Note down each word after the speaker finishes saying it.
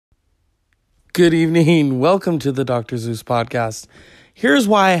Good evening. Welcome to the Dr. Zeus podcast. Here's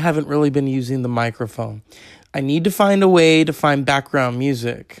why I haven't really been using the microphone. I need to find a way to find background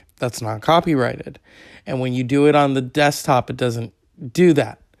music that's not copyrighted. And when you do it on the desktop, it doesn't do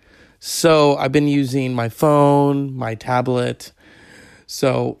that. So I've been using my phone, my tablet.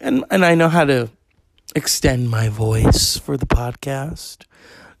 And I know how to extend my voice for the podcast.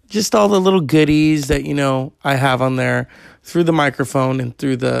 Just all the little goodies that, I have on there through the microphone and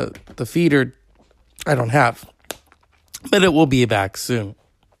through the feeder. I don't have, but it will be back soon.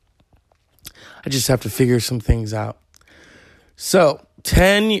 I just have to figure some things out. So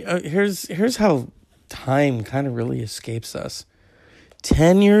here's how time kind of really escapes us.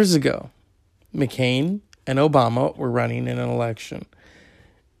 10 years ago, McCain and Obama were running in an election,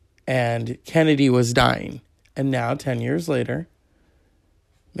 and Kennedy was dying. And now, 10 years later,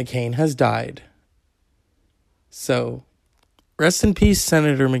 McCain has died. So, rest in peace,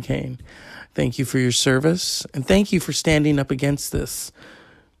 Senator McCain. Thank you for your service, and thank you for standing up against this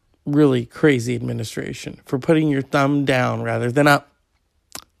really crazy administration, for putting your thumb down rather than up.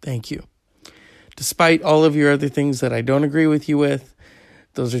 Thank you. Despite all of your other things that I don't agree with you with,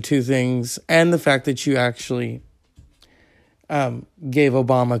 those are two things, and the fact that you actually gave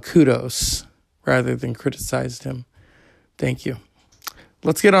Obama kudos rather than criticized him. Thank you.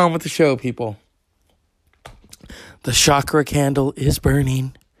 Let's get on with the show, people. The chakra candle is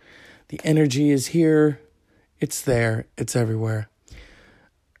burning. The energy is here. It's there. It's everywhere.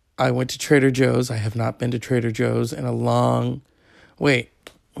 I went to Trader Joe's. I have not been to Trader Joe's in a long... Wait,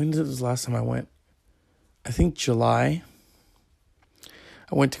 when was the last time I went? I think July.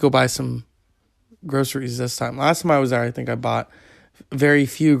 I went to go buy some groceries this time. Last time I was there, I think I bought very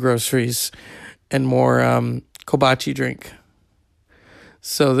few groceries and more Kobachi drink.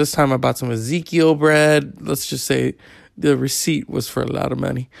 So this time I bought some Ezekiel bread. Let's just say the receipt was for a lot of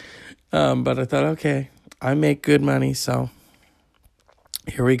money. But I thought, okay, I make good money, so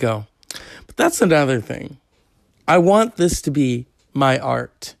here we go. But that's another thing. I want this to be my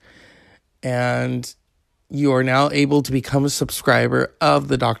art. And you are now able to become a subscriber of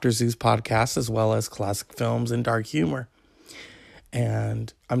the Dr. Zeus podcast, as well as classic films and dark humor.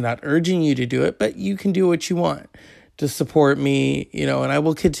 And I'm not urging you to do it, but you can do what you want to support me, and I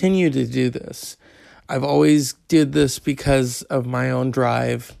will continue to do this. I've always did this because of my own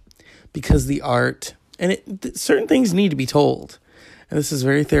drive, because the art, and certain things need to be told. And this is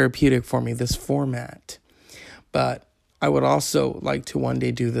very therapeutic for me, this format. But I would also like to one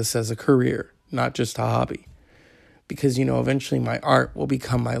day do this as a career, not just a hobby. Because, eventually my art will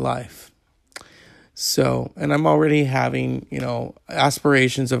become my life. So, and I'm already having,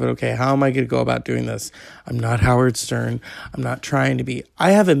 aspirations of it. Okay, how am I going to go about doing this? I'm not Howard Stern. I'm not trying to be.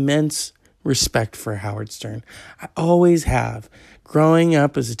 I have immense respect for Howard Stern. I always have. Growing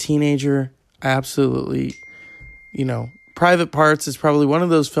up as a teenager, I absolutely, Private Parts is probably one of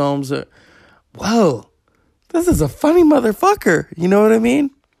those films that, whoa, this is a funny motherfucker. You know what I mean?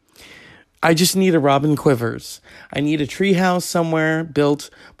 I just need a Robin Quivers. I need a treehouse somewhere built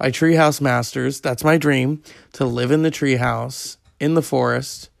by Treehouse Masters. That's my dream, to live in the treehouse in the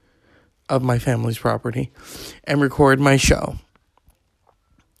forest of my family's property and record my show.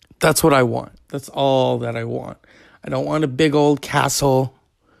 That's what I want. That's all that I want. I don't want a big old castle.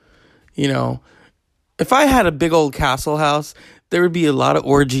 If I had a big old castle house, there would be a lot of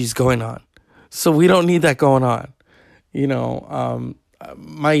orgies going on. So we don't need that going on.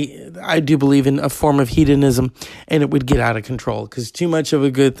 I do believe in a form of hedonism, and it would get out of control because too much of a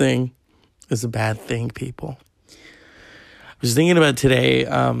good thing is a bad thing, people. I was thinking about today,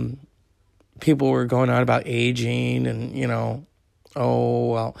 people were going on about aging and, your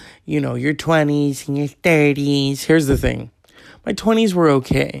 20s and your 30s. Here's the thing. My 20s were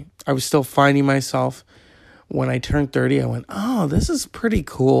okay. I was still finding myself. When I turned 30, I went, oh, this is pretty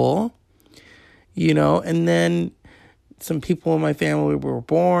cool. And then some people in my family were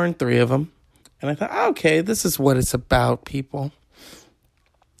born, 3 of them. And I thought, okay, this is what it's about, people.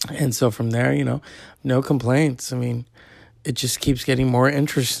 And so from there, no complaints. I mean, it just keeps getting more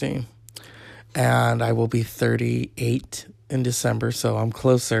interesting. And I will be 38 in December, so I'm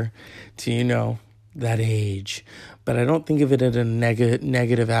closer to, that age. But I don't think of it in a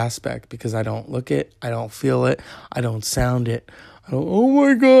negative aspect because I don't look it, I don't feel it, I don't sound it. Oh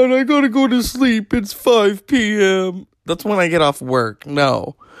my God, I gotta go to sleep. It's 5 p.m. That's when I get off work.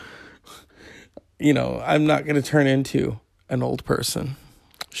 No. I'm not going to turn into an old person,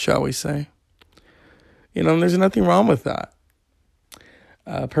 shall we say. There's nothing wrong with that.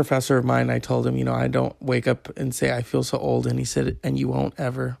 A professor of mine, I told him, I don't wake up and say I feel so old. And he said, and you won't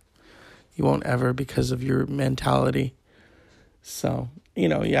ever. You won't ever because of your mentality. So,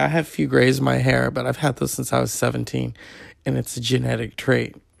 yeah, I have a few grays in my hair, but I've had those since I was 17, and it's a genetic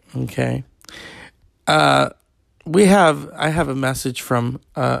trait. Okay. I have a message from,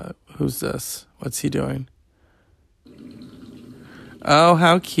 who's this? What's he doing? Oh,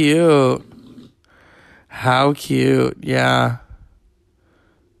 how cute. How cute. Yeah.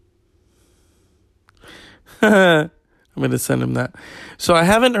 I'm going to send him that. So I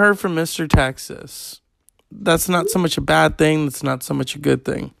haven't heard from Mr. Texas. That's not so much a bad thing. That's not so much a good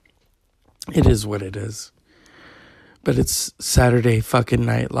thing. It is what it is. But it's Saturday fucking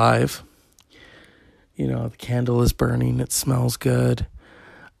Night Live. The candle is burning. It smells good.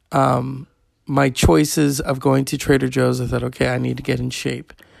 My choices of going to Trader Joe's, I thought, okay, I need to get in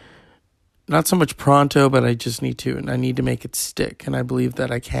shape. Not so much pronto, but I just need to. And I need to make it stick. And I believe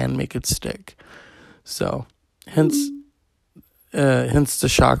that I can make it stick. So, hence the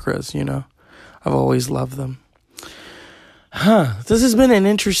chakras, I've always loved them. This has been an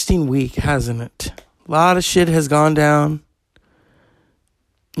interesting week, hasn't it? A lot of shit has gone down.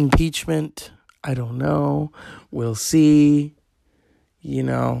 Impeachment, I don't know. We'll see.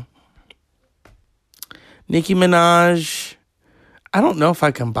 Nicki Minaj, I don't know if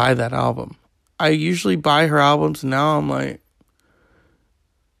I can buy that album. I usually buy her albums. Now I'm like,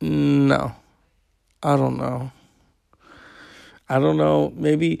 no. I don't know.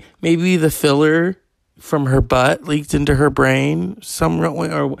 Maybe the filler from her butt leaked into her brain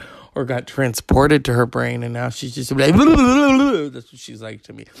or got transported to her brain, and now she's just like, blah, blah, blah, blah. That's what she's like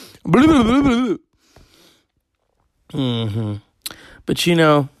to me. Blah, blah, blah, blah. Mm-hmm. But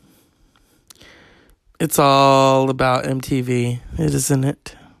it's all about MTV, isn't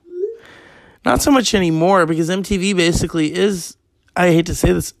it? Not so much anymore, because MTV basically is, I hate to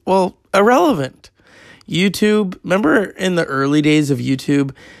say this, irrelevant. YouTube, remember in the early days of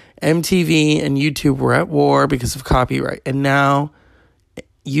YouTube, MTV and YouTube were at war because of copyright. And now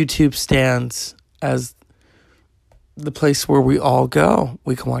YouTube stands as the place where we all go.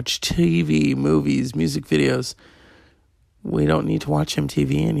 We can watch TV, movies, music videos. We don't need to watch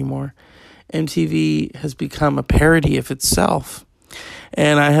MTV anymore. MTV has become a parody of itself.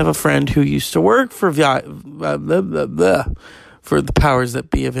 And I have a friend who used to work for the powers that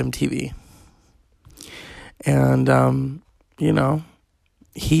be of MTV. And,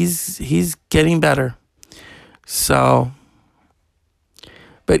 he's getting better. So,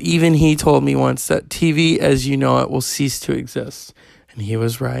 but even he told me once that TV as you know it will cease to exist. And he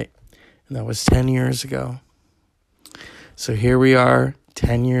was right. And that was 10 years ago. So here we are,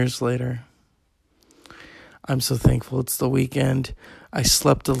 10 years later. I'm so thankful it's the weekend. I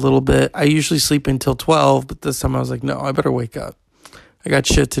slept a little bit. I usually sleep until 12, but this time I was like, no, I better wake up. I got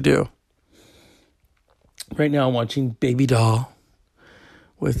shit to do. Right now I'm watching Baby Doll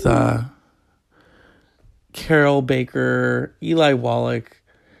with Carol Baker, Eli Wallach.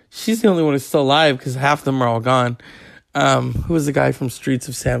 She's the only one who's still alive because half of them are all gone. Who was the guy from Streets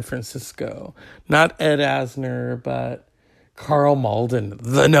of San Francisco? Not Ed Asner, but Carl Malden.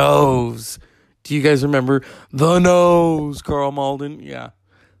 The Nose. Do you guys remember The Nose? Carl Malden? Yeah.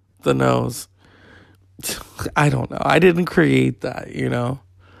 The Nose. I don't know. I didn't create that,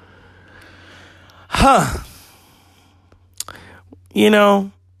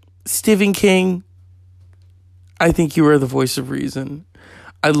 Stephen King, I think you are the voice of reason.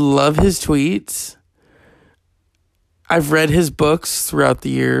 I love his tweets. I've read his books throughout the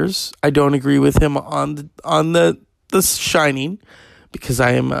years. I don't agree with him on the Shining, because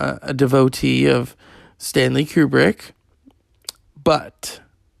I am a devotee of Stanley Kubrick. But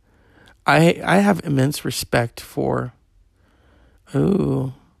I have immense respect for,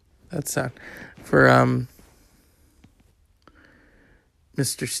 that's sad, for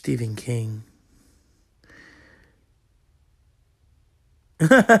Mr. Stephen King.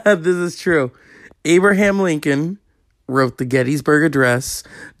 This is true. Abraham Lincoln wrote the Gettysburg Address.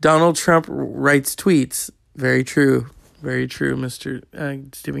 Donald Trump writes tweets. Very true. Very true, Mr.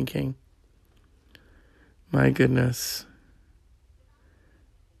 Stephen King. My goodness.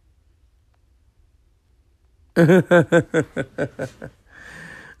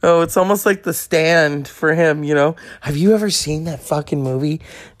 Oh, it's almost like The Stand for him, Have you ever seen that fucking movie?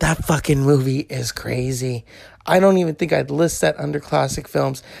 That fucking movie is crazy. I don't even think I'd list that under classic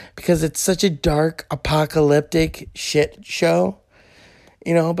films because it's such a dark, apocalyptic shit show.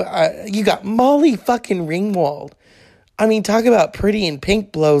 But you got Molly fucking Ringwald. I mean, talk about Pretty in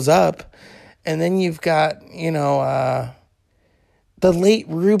Pink blows up. And then you've got, the late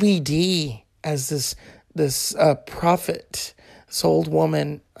Ruby Dee as this prophet, this old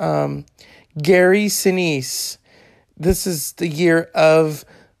woman. Gary Sinise. This is the year of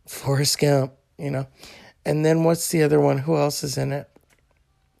Forrest Gump, And then what's the other one? Who else is in it?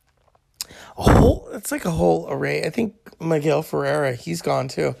 It's like a whole array. I think Miguel Ferreira, he's gone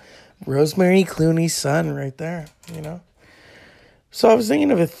too. Rosemary Clooney's son right there, you know? So I was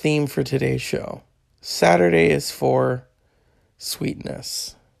thinking of a theme for today's show. Saturday is for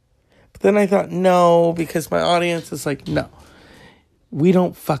sweetness. But then I thought, no, because my audience is like, no, we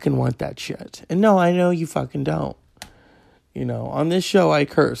don't fucking want that shit. And no, I know you fucking don't. You know, on this show, I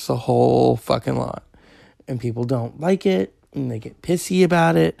curse a whole fucking lot. And people don't like it. And they get pissy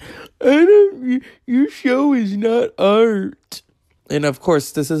about it. Your show is not art. And of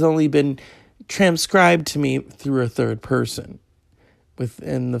course, this has only been transcribed to me through a third person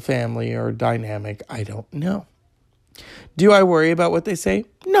within the family or dynamic. I don't know. Do I worry about what they say?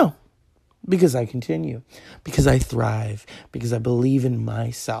 No. Because I continue. Because I thrive. Because I believe in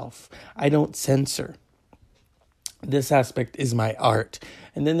myself. I don't censor. This aspect is my art.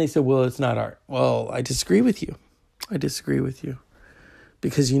 And then they say, well, it's not art. Well, I disagree with you.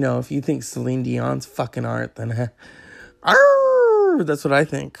 Because, you know, if you think Celine Dion's fucking art, then that's what I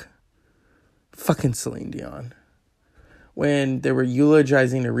think. Fucking Celine Dion. When they were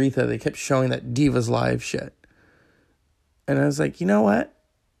eulogizing Aretha, they kept showing that Divas Live shit. And I was like, you know what?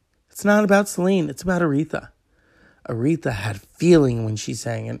 It's not about Celine. It's about Aretha. Aretha had feeling when she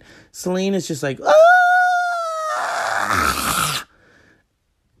sang. And Celine is just like, ah!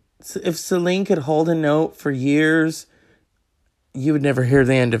 If Celine could hold a note for years, you would never hear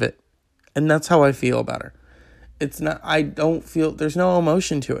the end of it. And that's how I feel about her. I don't feel, there's no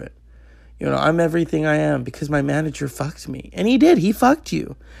emotion to it. You know, I'm everything I am because my manager fucked me. And he did. He fucked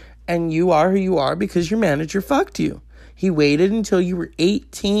you. And you are who you are because your manager fucked you. He waited until you were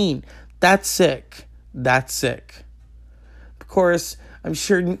 18. That's sick. Of course, I'm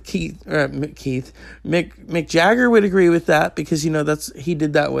sure Mick Jagger would agree with that because, you know, he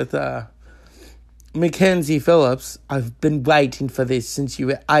did that with Mackenzie Phillips. I've been waiting for this since you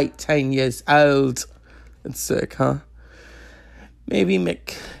were 18 years old. It's sick, huh? Maybe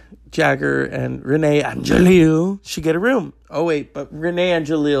Mick Jagger and Renee Angelil should get a room. Oh, wait, but Renee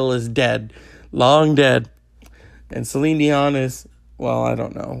Angelil is dead. Long dead. And Celine Dion is, well, I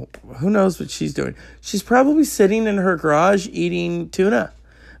don't know. Who knows what she's doing? She's probably sitting in her garage eating tuna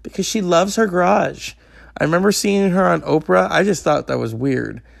because she loves her garage. I remember seeing her on Oprah. I just thought that was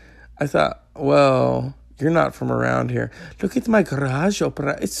weird. I thought, well, you're not from around here. Look at my garage,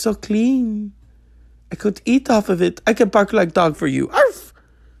 Oprah. It's so clean. I could eat off of it. I could bark like dog for you. Arf!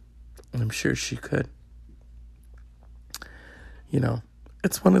 And I'm sure she could. You know,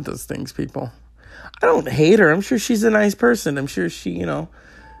 it's one of those things, people. I don't hate her. I'm sure she's a nice person. I'm sure she, you know,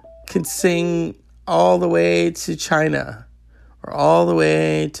 could sing all the way to China or all the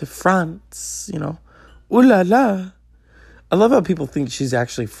way to France, you know. Ooh la la. I love how people think she's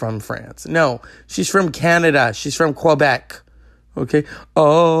actually from France. No, she's from Canada. She's from Quebec. Okay?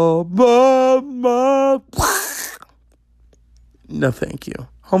 Oh, mama. No, thank you.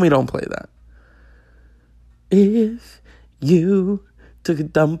 Homie, don't play that. If you took a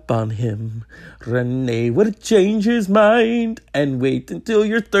dump on him, Renee would change his mind and wait until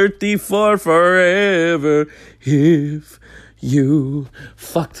you're 34 forever. If you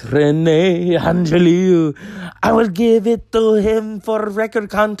fucked Renee Angelil, I would give it to him for a record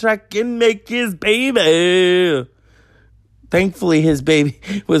contract and make his baby. Thankfully, his baby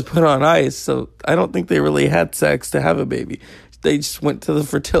was put on ice, so I don't think they really had sex to have a baby. They just went to the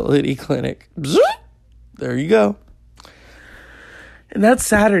fertility clinic. There you go. And that's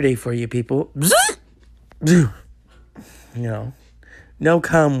Saturday for you people. You know, no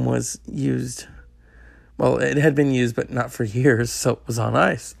cum was used. Well, it had been used, but not for years, so it was on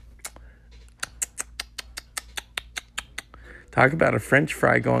ice. Talk about a French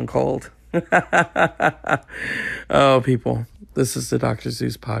fry going cold. Oh, people, this is the Dr.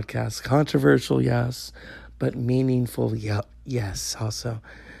 Zeus podcast. Controversial, yes, but meaningful, yes, also.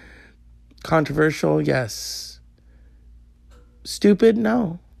 Controversial, yes. Stupid?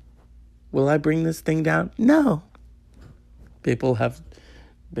 No. Will I bring this thing down? No. People have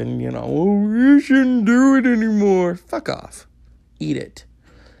been, you know, oh, you shouldn't do it anymore. Fuck off. Eat it.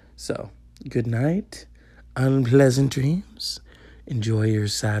 So, good night. Unpleasant dreams. Enjoy your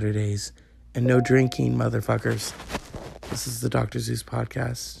Saturdays. And no drinking, motherfuckers. This is the Dr. Zeus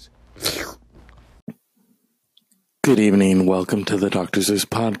podcast. Good evening. Welcome to the Dr. Zeus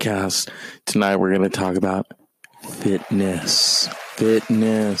podcast. Tonight we're going to talk about fitness.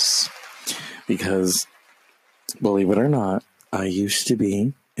 Because, believe it or not, I used to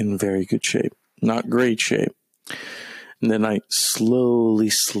be in very good shape. Not great shape. And then I slowly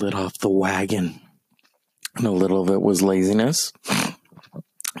slid off the wagon. And a little of it was laziness,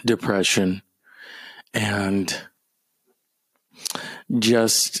 depression, and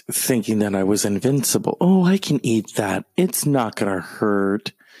just thinking that I was invincible. Oh, I can eat that. It's not going to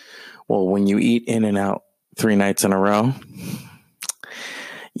hurt. Well, when you eat In-N-Out 3 nights in a row,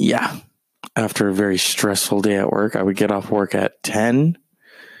 yeah. After a very stressful day at work, I would get off work at 10.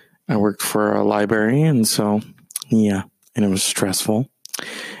 I worked for a library, and so, yeah, and it was stressful.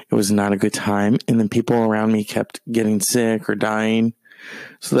 It was not a good time. And then people around me kept getting sick or dying.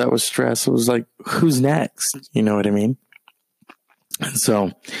 So that was stress. It was like, who's next? You know what I mean? And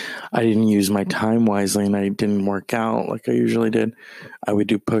so I didn't use my time wisely, and I didn't work out like I usually did. I would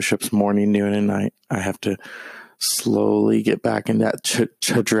do push-ups morning, noon, and night. I have to slowly get back in that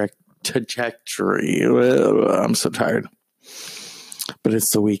trajectory. I'm so tired. But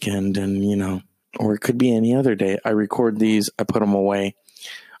it's the weekend, and, you know, or it could be any other day. I record these, I put them away.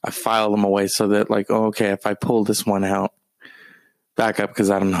 I file them away so that, like, oh, okay, if I pull this one out, back up,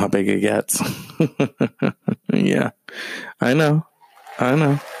 because I don't know how big it gets. Yeah, I know.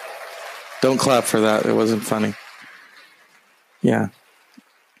 Don't clap for that. It wasn't funny. Yeah.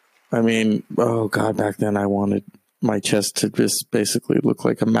 I mean, oh God, back then I wanted my chest to just basically look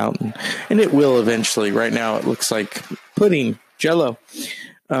like a mountain. And it will eventually. Right now it looks like pudding, Jell-O.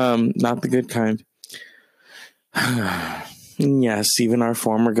 Not the good kind. Yes, even our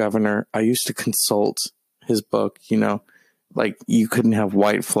former governor, I used to consult his book, you know, like you couldn't have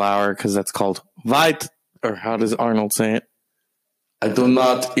white flour because that's called white, or how does Arnold say it? I do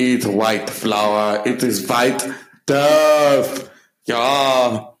not eat white flour. It is white stuff.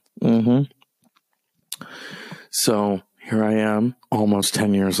 Yeah. So here I am, almost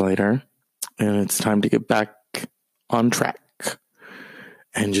 10 years later, and it's time to get back on track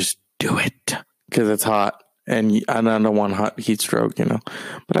and just do it because it's hot. And I don't want hot heat stroke, you know.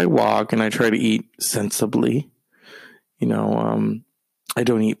 But I walk and I try to eat sensibly. You know, I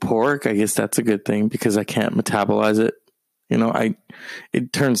don't eat pork. I guess that's a good thing because I can't metabolize it. You know,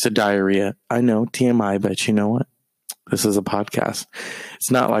 it turns to diarrhea. I know, TMI, but you know what? This is a podcast.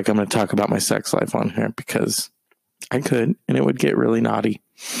 It's not like I'm going to talk about my sex life on here because I could, and it would get really naughty.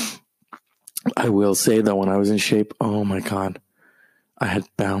 I will say, though, when I was in shape, oh my God, I had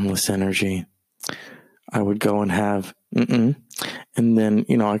boundless energy. I would go and have, and then,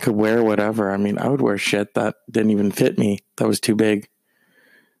 you know, I could wear whatever. I mean, I would wear shit that didn't even fit me. That was too big.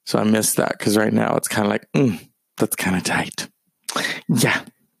 So I missed that because right now it's kind of like, that's kind of tight. Yeah.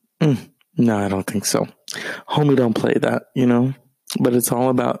 No, I don't think so. Homie, don't play that, you know? But it's all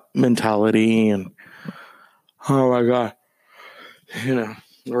about mentality and, oh my God. You know,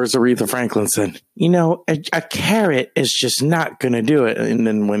 or as Aretha Franklin said, you know, a carrot is just not going to do it. And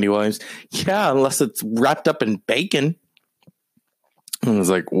then Wendy Williams, yeah, unless it's wrapped up in bacon. And I was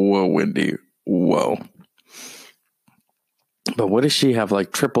like, whoa, Wendy, whoa. But what does she have,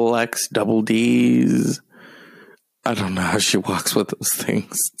 like triple X, double D's? I don't know how she walks with those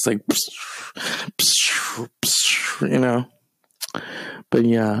things. It's like, you know. But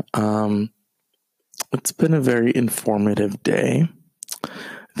yeah, it's been a very informative day. I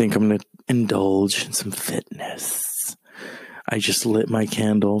think I'm going to indulge in some fitness. I just lit my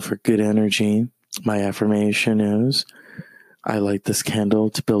candle for good energy. My affirmation is, I light this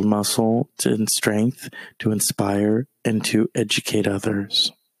candle to build muscle, to strength, to inspire, and to educate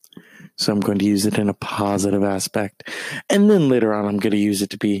others. So I'm going to use it in a positive aspect. And then later on, I'm going to use it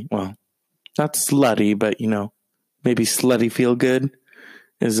to be, well, not slutty, but, you know, maybe slutty feel good,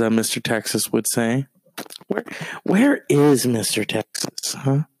 as Mr. Texas would say. Where is Mr. Texas,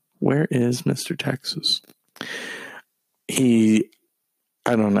 huh? Where is Mr. Texas? I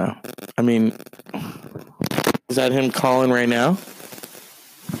don't know. I mean, is that him calling right now? Oh,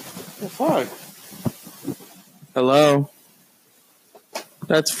 fuck. Hello?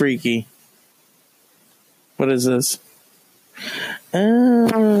 That's freaky. What is this?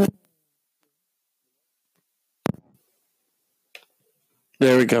 There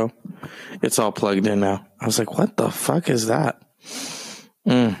we go. It's all plugged in now. I was like, what the fuck is that?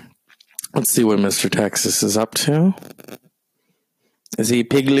 Let's see what Mr. Texas is up to. Is he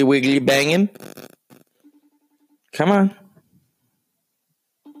piggly wiggly banging? Come on.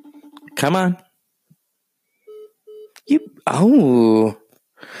 Come on.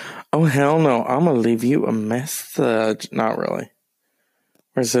 Oh, hell no. I'm going to leave you a message. Not really.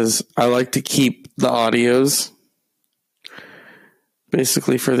 Where it says, I like to keep the audios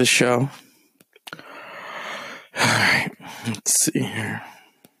basically for the show. All right. Let's see here.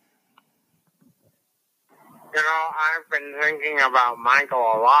 You know, I've been thinking about Michael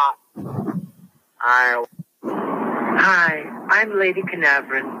a lot. Hi, I'm Lady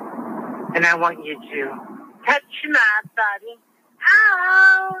Canavrin, and I want you to touch my body.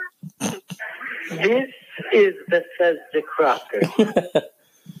 This is Bethesda Crocker.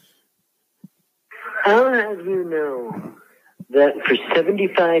 I'll have you know that for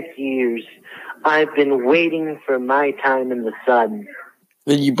 75 years, I've been waiting for my time in the sun.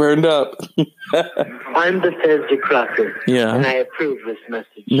 Then you burned up. I'm Bethesda Crocker. Yeah. And I approve this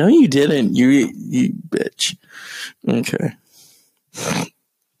message. No, you didn't. You bitch. Okay.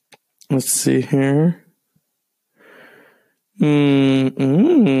 Let's see here.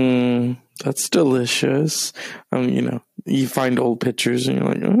 That's delicious. You find old pictures and you're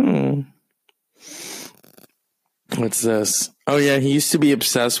like, oh. What's this? Oh, yeah, he used to be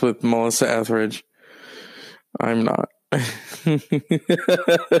obsessed with Melissa Etheridge. I'm not.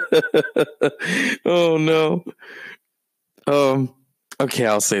 Oh, no. Okay,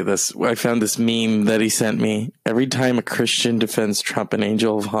 I'll say this. I found this meme that he sent me. Every time a Christian defends Trump, an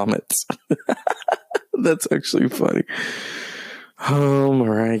angel vomits. That's actually funny. Oh,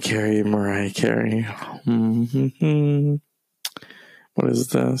 Mariah Carey. What is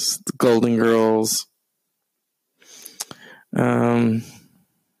this? The Golden Girls.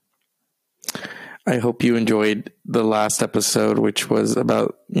 I hope you enjoyed the last episode, which was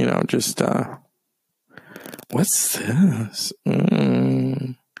about, just, what's this?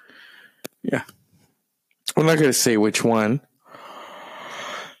 Yeah. I'm not going to say which one.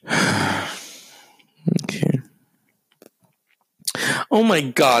 Okay. Oh my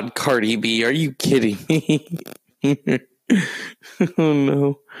God, Cardi B, are you kidding me? Oh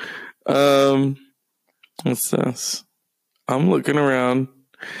no. What's this? I'm looking around.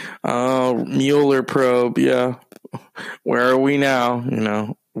 Mueller probe, yeah. Where are we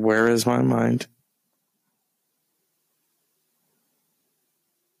now? Where is my mind?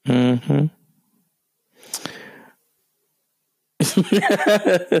 I'm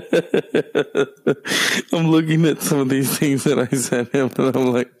looking at some of these things that I sent him and I'm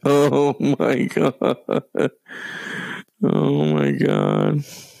like, oh my God. Oh my God.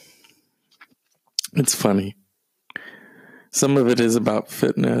 It's funny. Some of it is about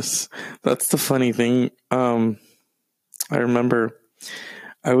fitness. That's the funny thing. I remember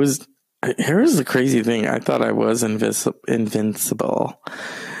here's the crazy thing. I thought I was invincible.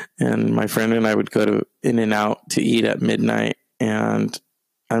 And my friend and I would go to In-N-Out to eat at midnight. And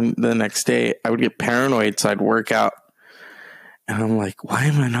the next day I would get paranoid. So I'd work out. And I'm like, why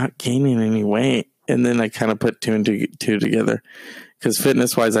am I not gaining any weight? And then I kind of put two and two together. Because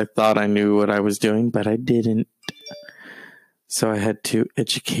fitness-wise, I thought I knew what I was doing, but I didn't. So I had to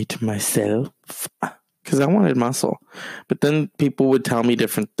educate myself because I wanted muscle. But then people would tell me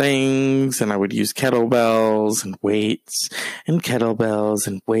different things, and I would use kettlebells and weights and kettlebells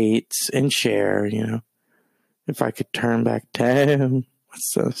and weights and share, if I could turn back time.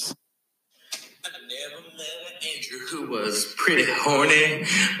 What's this? I never met an Andrew who was pretty horny,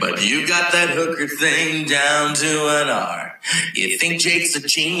 but you got that hooker thing down to an R. You think Jake's a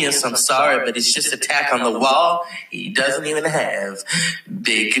genius, I'm sorry, but it's just a tack on the wall. He doesn't even have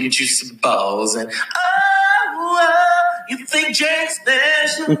big and juicy balls. And you think Jake's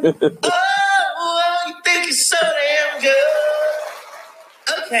special? You think he's so damn good.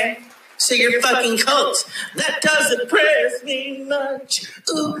 Okay, so you're fucking cult. That doesn't impress me much.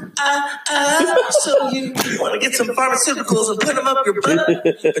 Ooh, so you want to get some pharmaceuticals and put them up your butt?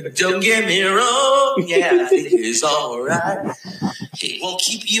 But don't get me wrong, yeah, I think he's alright. He won't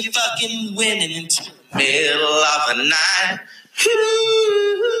keep you fucking winning until the middle of the night.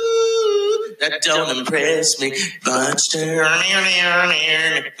 Ooh, that don't impress me much.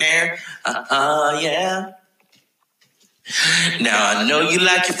 Yeah. Now, I know you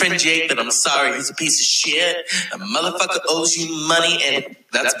like your friend Jake, but I'm sorry, he's a piece of shit. A motherfucker owes you money, and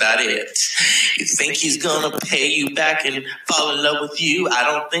that's about it. You think he's gonna pay you back and fall in love with you? I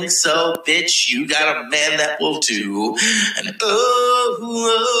don't think so, bitch. You got a man that will do. And you've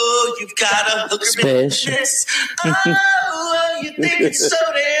got a hooker business. You think it's so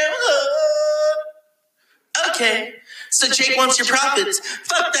damn hard. Okay. So Jake wants your profits.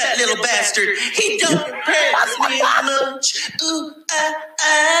 Fuck that little bastard. He don't impress me much. Ooh,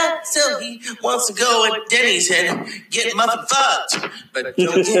 So he wants to go at Denny's and get muffin fucked. But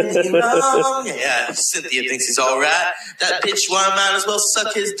don't get me wrong. Yeah, Cynthia thinks he's all right. That bitch might as well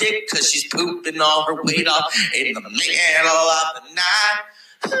suck his dick because she's pooping all her weight off in the middle of the night.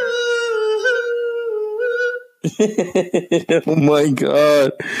 Oh my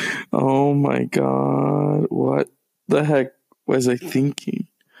God. Oh my God. What the heck was I thinking?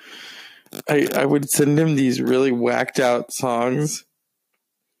 I would send him these really whacked out songs.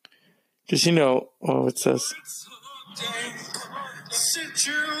 Because it says.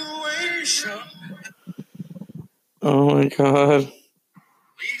 Oh my God.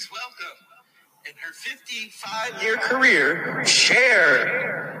 Please welcome, in her 55-year career,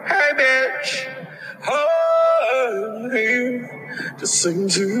 Cher. Hey, bitch. I'm here to sing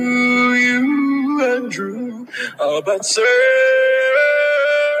to you, Andrew, about sex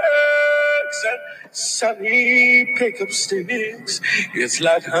and sunny pickup sticks. It's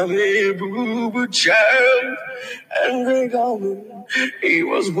like honey, boo, boo, child, and Greg Allman. He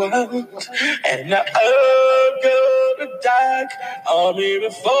was wild, and now I'm gonna die on me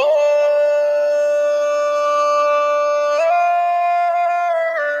before.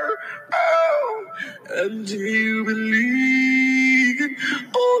 Oh, and do you believe in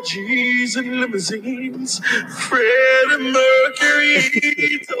orgies and limousines? Freddie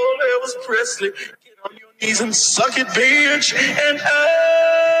Mercury told Elvis Presley, get on your knees and suck it, bitch. And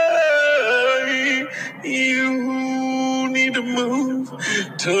you need to move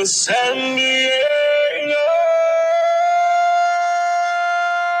to San Diego.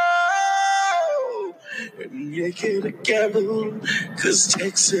 And you get a gamble, 'cause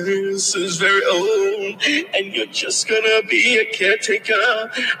Texas is very old, and you're just gonna be a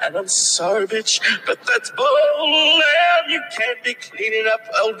caretaker. And I'm sorry, bitch, but that's bull. And you can't be cleaning up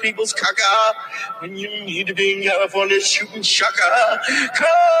old people's caca when you need to be in California shooting shaka.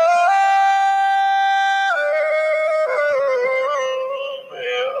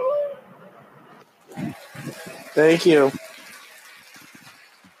 Thank you.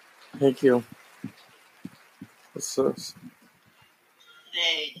 Thank you. What's this?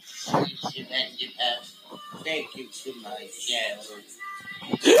 Thank you to my channel.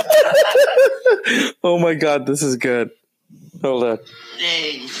 Oh my God, this is good. Hold on.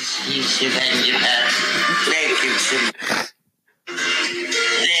 Thank you to my channel. Thank you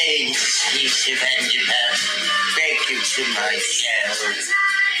to my channel.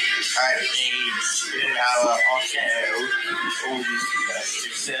 I made our hotel all these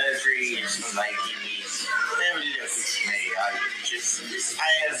plastic surgeries for my kidneys. They look at me. I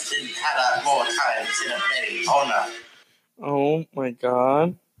have been had out more times in a very honor. Oh my God.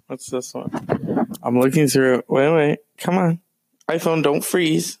 What's this one? I'm looking through it. Wait. Come on. iPhone, don't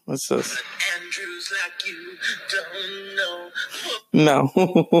freeze. What's this? Andrews like you don't know. No.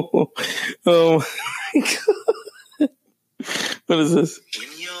 Oh my God. What is this?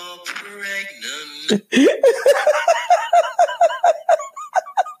 When you're pregnant.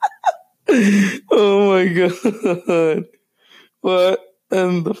 Oh my God. What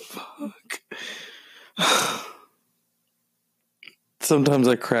in the fuck? Sometimes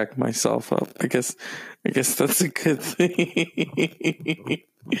I crack myself up. I guess that's a good thing.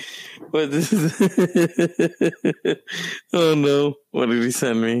 What is Oh no. What did he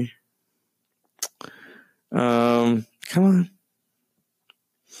send me? Come on.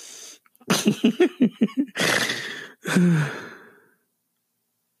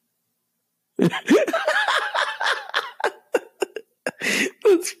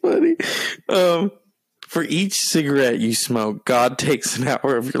 That's funny. For each cigarette you smoke, God takes an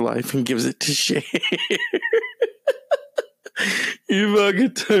hour of your life and gives it to Cher. You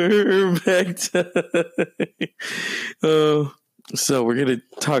fucking turn back time. So we're going to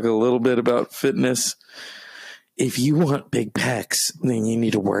talk a little bit about fitness. If you want big pecs, then you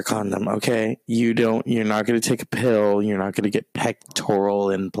need to work on them, okay? You're not going to take a pill. You're not going to get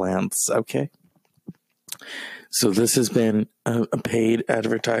pectoral implants, okay? So this has been a paid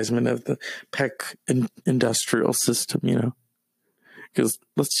advertisement of the pec industrial system, because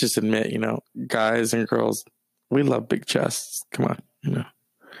let's just admit, guys and girls, we love big chests. Come on,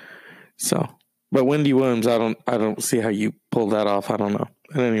 So, but Wendy Williams, I don't see how you pull that off. I don't know.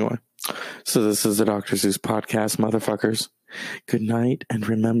 But anyway, so this is the Dr. Zeus podcast, motherfuckers. Good night, and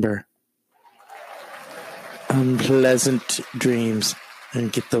remember, unpleasant dreams. And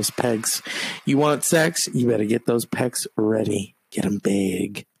get those pegs. You want sex? You better get those pecs ready. Get them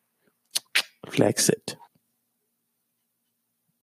big. Flex it.